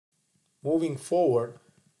Moving forward,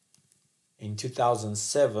 in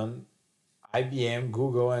 2007, IBM,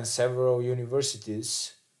 Google, and several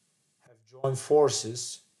universities have joined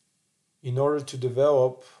forces in order to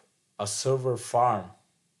develop a server farm.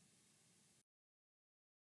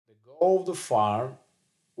 The goal of the farm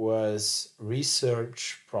was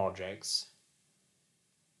research projects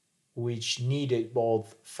which needed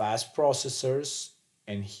both fast processors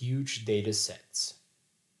and huge data sets.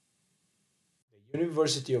 The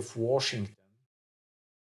University of Washington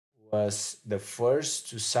was the first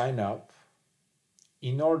to sign up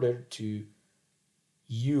in order to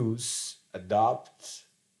adopt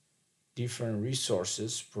different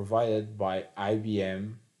resources provided by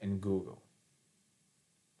IBM and Google.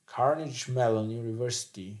 Carnegie Mellon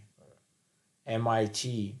University,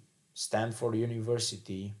 MIT, Stanford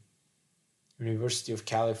University, University of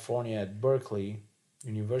California at Berkeley,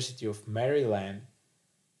 University of Maryland,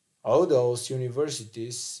 all those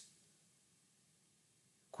universities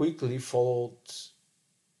quickly followed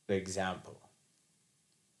the example.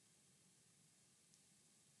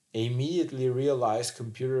 They immediately realized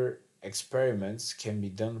computer experiments can be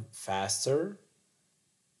done faster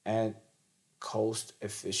and cost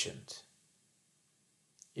efficient.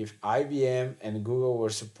 If IBM and Google were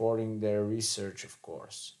supporting their research, of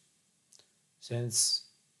course, since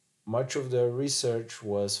much of the research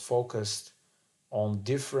was focused on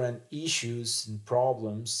different issues and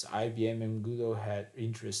problems IBM and Google had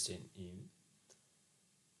interest in.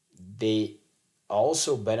 They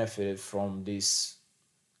also benefited from this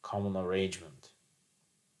common arrangement.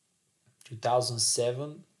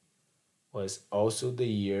 2007 was also the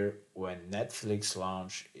year when Netflix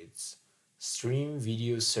launched its stream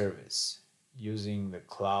video service using the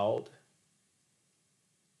cloud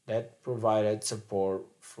that provided support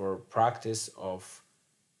for practice of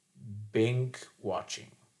binge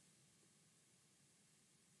watching.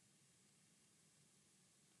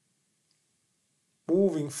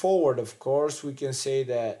 Moving forward, of course, we can say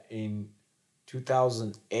that in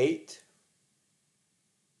 2008,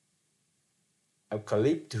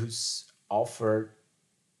 Eucalyptus offered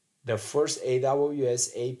the first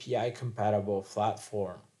AWS API compatible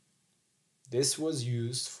platform. This was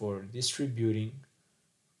used for distributing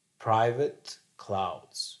private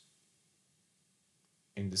clouds.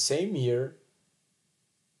 In the same year,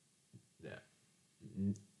 the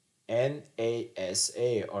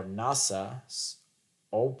NASA or NASA's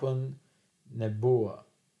Open Nebula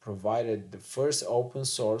provided the first open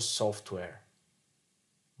source software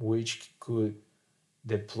which could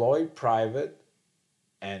deploy private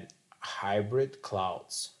and hybrid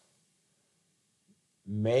clouds.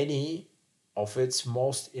 Many of its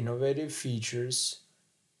most innovative features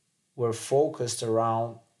were focused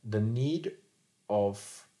around the need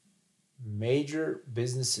of major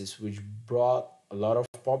businesses, which brought a lot of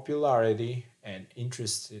popularity and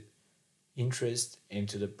interest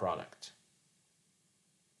into the product.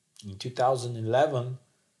 In 2011,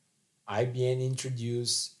 IBM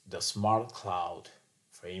introduced the Smart Cloud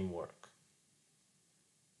framework.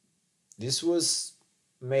 This was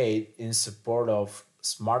made in support of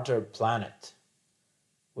Smarter Planet,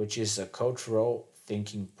 which is a cultural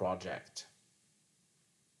thinking project.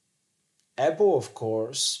 Apple, of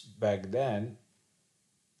course, back then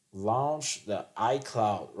launched the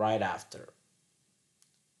iCloud right after.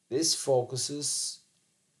 This focuses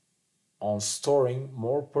on storing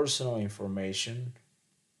more personal information.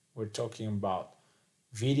 We're talking about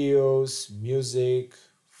videos, music,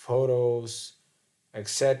 photos,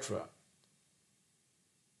 etc.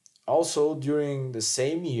 Also, during the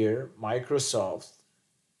same year, Microsoft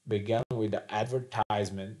began with the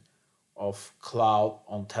advertisement of cloud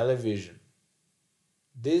on television.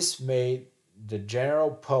 This made the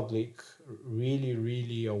general public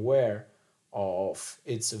really aware of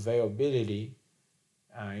its availability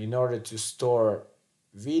in order to store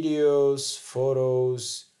videos,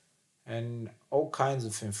 photos, and all kinds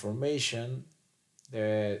of information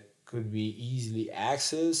that could be easily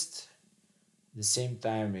accessed. At the same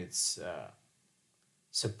time, it's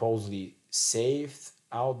supposedly safe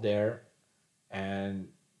out there and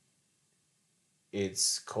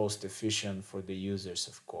it's cost efficient for the users,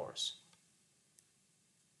 of course.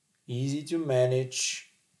 Easy to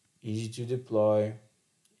manage, easy to deploy,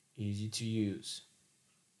 easy to use.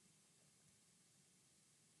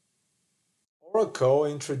 Oracle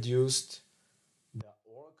introduced the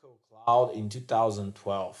Oracle Cloud in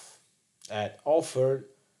 2012 that offered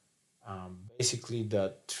basically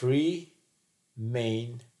the three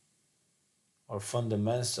main or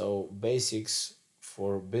fundamental basics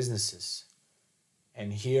for businesses.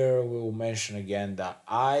 And here we will mention again the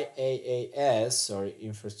IaaS or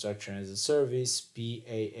infrastructure as a service,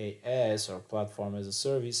 PaaS or platform as a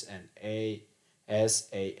service, and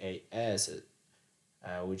SaaS,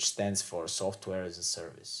 which stands for software as a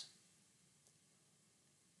service.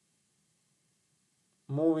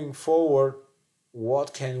 Moving forward,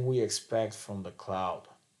 what can we expect from the cloud?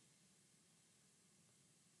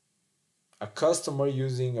 A customer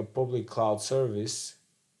using a public cloud service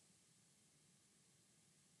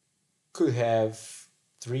could have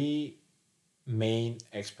three main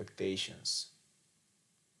expectations.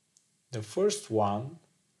 The first one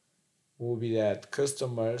will be that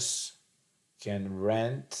customers can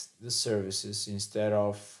rent the services instead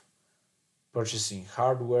of purchasing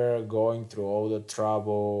hardware, going through all the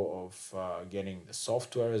trouble of getting the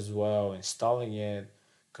software as well, installing it,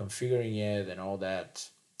 configuring it, and all that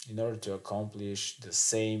in order to accomplish the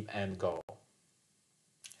same end goal.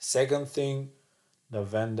 Second thing, the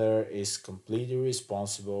vendor is completely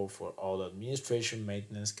responsible for all the administration,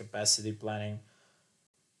 maintenance, capacity planning,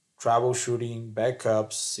 troubleshooting,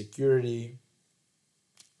 backups, security,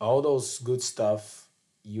 all those good stuff.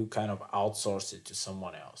 You kind of outsource it to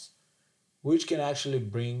someone else, which can actually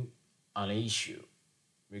bring an issue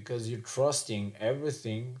because you're trusting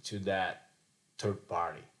everything to that third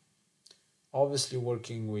party. Obviously,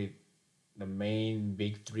 working with the main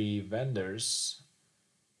big three vendors,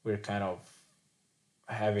 we're kind of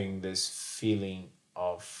having this feeling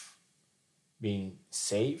of being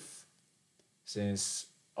safe since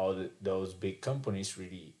those big companies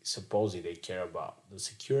really supposedly they care about the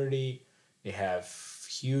security. They have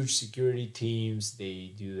huge security teams.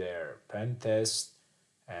 They do their pen test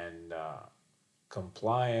and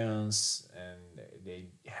compliance, and they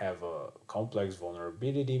have a complex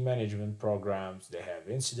vulnerability management programs. They have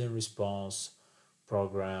incident response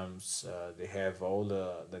programs. They have all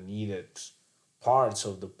the needed parts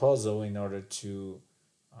of the puzzle in order to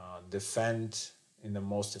defend in the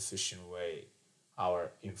most efficient way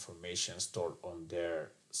our information stored on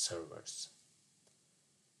their servers.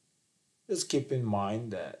 Just keep in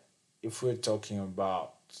mind that if we're talking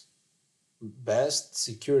about best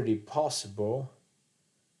security possible,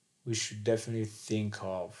 we should definitely think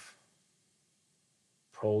of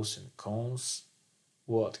pros and cons.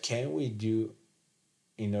 What can we do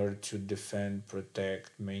in order to defend,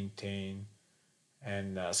 protect, maintain,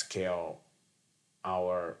 and scale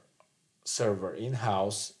our server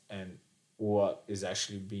in-house, and what is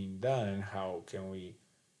actually being done and how can we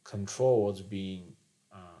control what's being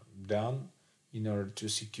done in order to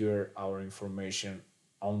secure our information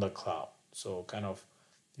on the cloud. So kind of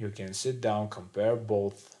you can sit down, compare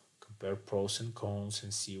both, compare pros and cons,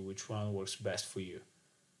 and see which one works best for you.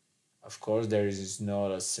 Of course, there is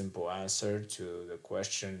not a simple answer to the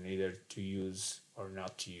question either to use or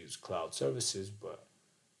not to use cloud services, but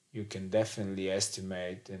you can definitely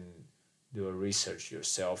estimate and do a research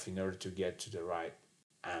yourself in order to get to the right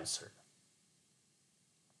answer.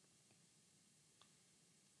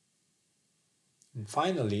 And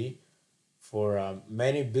finally, for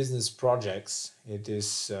many business projects, it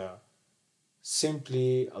is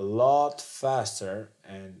simply a lot faster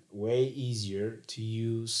and way easier to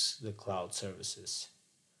use the cloud services.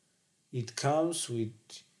 It comes with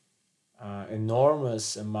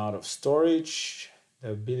enormous amount of storage,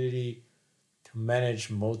 the ability to manage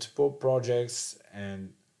multiple projects,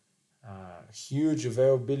 and huge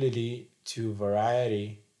availability to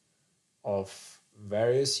variety of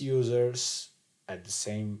various users at the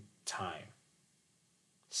same time,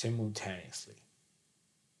 simultaneously.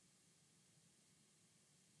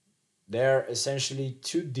 There are essentially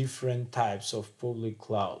two different types of public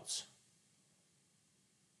clouds.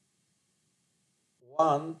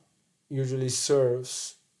 One usually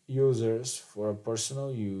serves users for a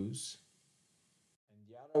personal use,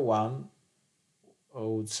 and the other one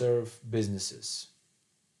would serve businesses.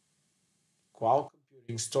 Cloud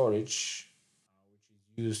computing storage,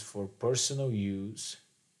 which is used for personal use,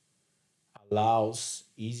 allows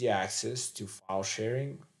easy access to file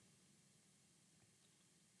sharing,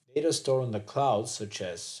 data stored on the cloud, such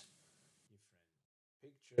as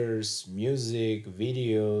pictures, music,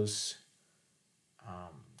 videos,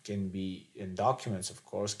 can be, and documents, of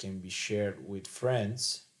course, can be shared with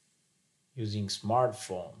friends using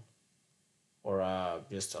smartphone or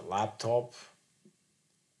just a laptop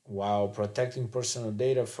while protecting personal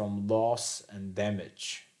data from loss and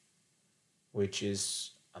damage, which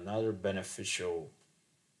is another beneficial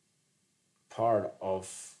part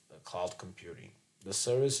of the cloud computing. The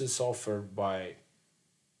services offered by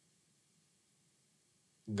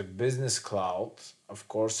the business cloud, of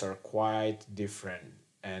course, are quite different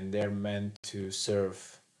and they're meant to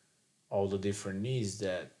serve all the different needs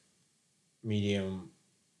that medium,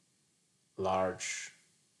 large,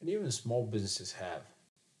 and even small businesses have.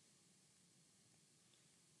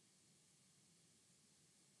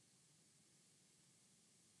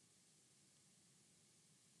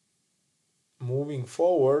 Moving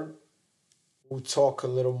forward, we'll talk a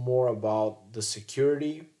little more about the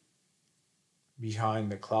security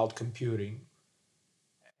behind the cloud computing.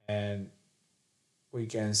 And we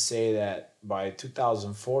can say that by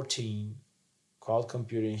 2014, cloud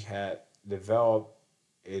computing had developed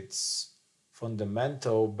its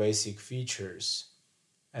fundamental basic features,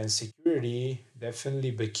 and security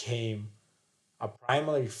definitely became a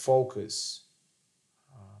primary focus.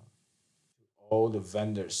 All the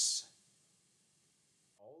vendors,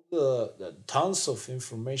 all the tons of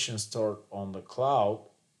information stored on the cloud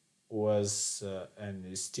was and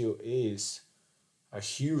it still is a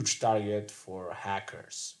huge target for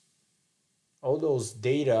hackers. All those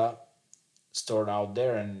data stored out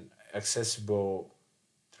there and accessible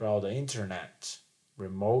throughout the internet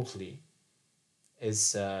remotely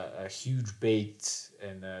is a huge bait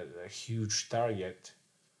and a huge target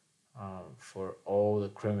for all the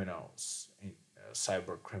criminals,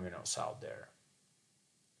 cyber criminals out there.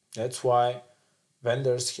 That's why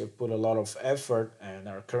vendors have put a lot of effort and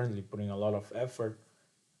are currently putting a lot of effort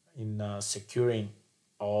in securing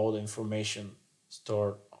all the information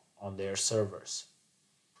stored on their servers.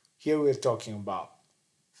 Here we're talking about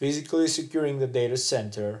physically securing the data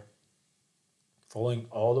center, following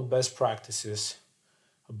all the best practices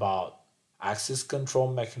about access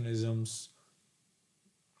control mechanisms,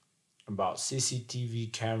 about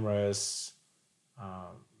CCTV cameras,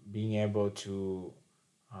 being able to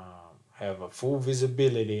have a full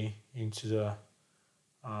visibility into the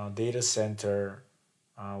data center.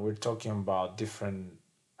 We're talking about different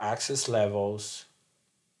access levels,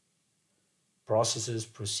 processes,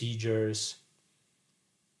 procedures,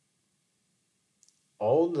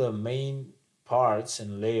 all the main parts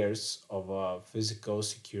and layers of a physical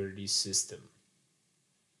security system.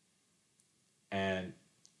 And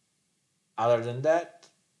other than that,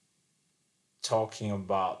 talking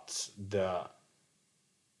about the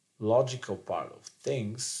logical part of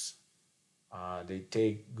things, they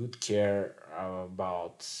take good care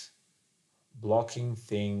about blocking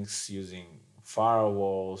things using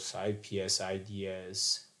firewalls, IPS,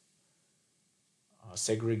 IDS,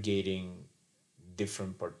 segregating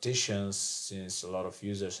different partitions since a lot of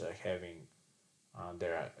users are having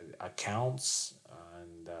their accounts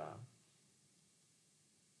and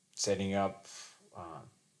setting up uh,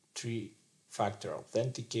 three factor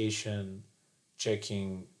authentication,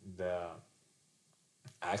 checking the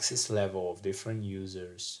access level of different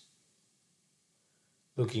users,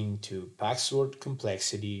 looking to password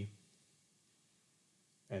complexity,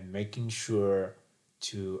 and making sure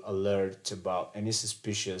to alert about any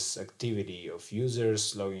suspicious activity of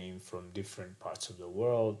users logging in from different parts of the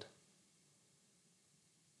world,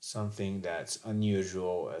 something that's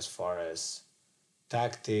unusual as far as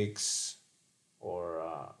tactics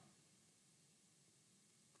or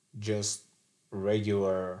just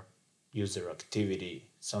regular user activity,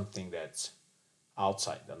 something that's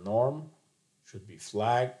outside the norm, should be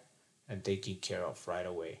flagged and taken care of right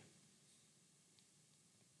away.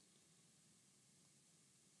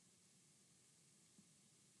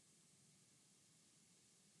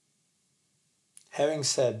 Having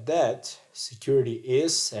said that, security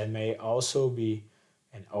is and may also be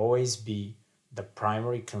and always be the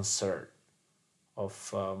primary concern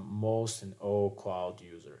of most and all cloud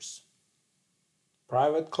users.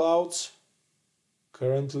 Private clouds,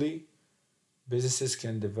 currently, businesses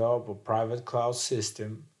can develop a private cloud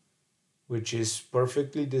system which is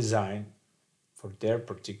perfectly designed for their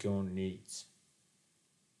particular needs.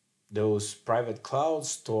 Those private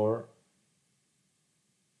clouds store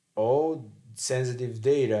all sensitive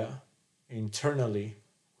data internally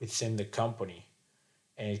within the company,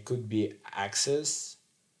 and it could be accessed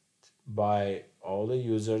by all the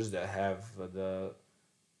users that have the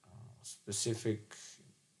specific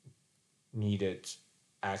needed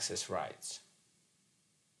access rights.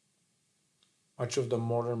 Much of the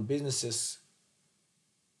modern business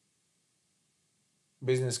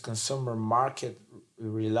consumer market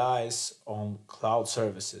relies on cloud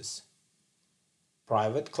services.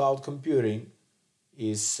 Private cloud computing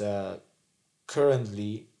is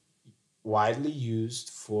currently widely used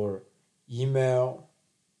for email,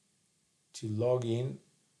 to log in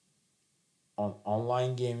on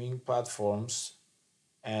online gaming platforms,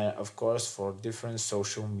 and of course for different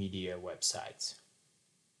social media websites.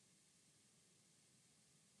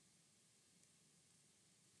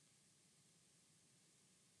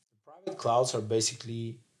 Private clouds are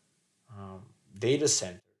basically um, data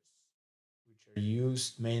centers, which are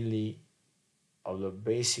used mainly of the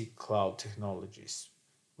basic cloud technologies,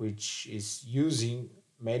 which is using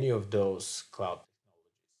many of those cloud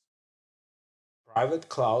technologies. Private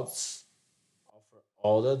clouds offer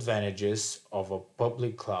all the advantages of a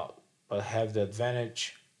public cloud, but have the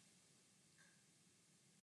advantage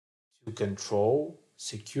to control,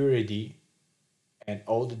 security, and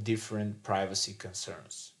all the different privacy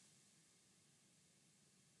concerns.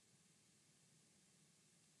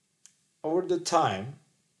 Over the time,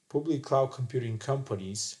 public cloud computing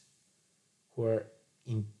companies who are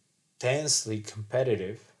intensely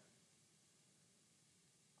competitive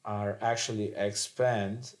are actually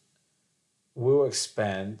will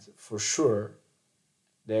expand for sure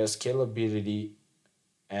their scalability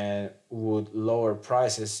and would lower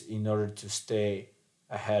prices in order to stay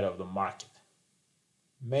ahead of the market.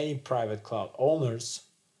 Many private cloud owners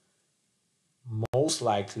most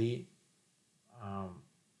likely um,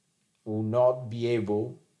 will not be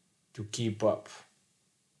able to keep up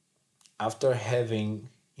after having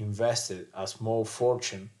invested a small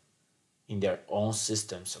fortune in their own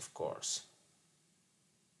systems, of course.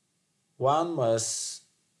 One must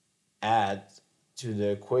add to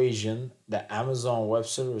the equation the Amazon Web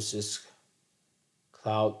Services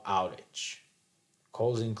cloud outage,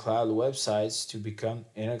 causing cloud websites to become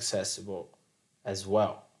inaccessible as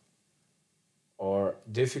well or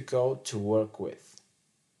difficult to work with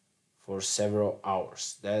for several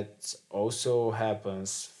hours. That also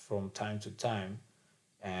happens from time to time,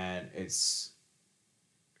 and it's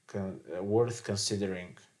worth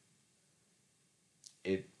considering.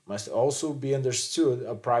 It must also be understood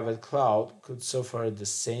a private cloud could suffer the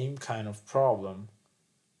same kind of problem,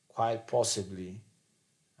 quite possibly,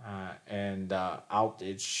 and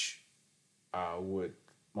outage would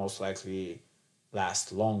most likely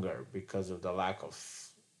last longer because of the lack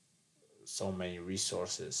of so many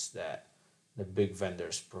resources that the big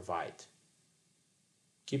vendors provide.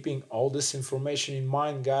 Keeping all this information in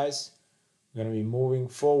mind, guys, we're going to be moving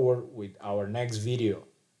forward with our next video.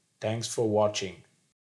 Thanks for watching.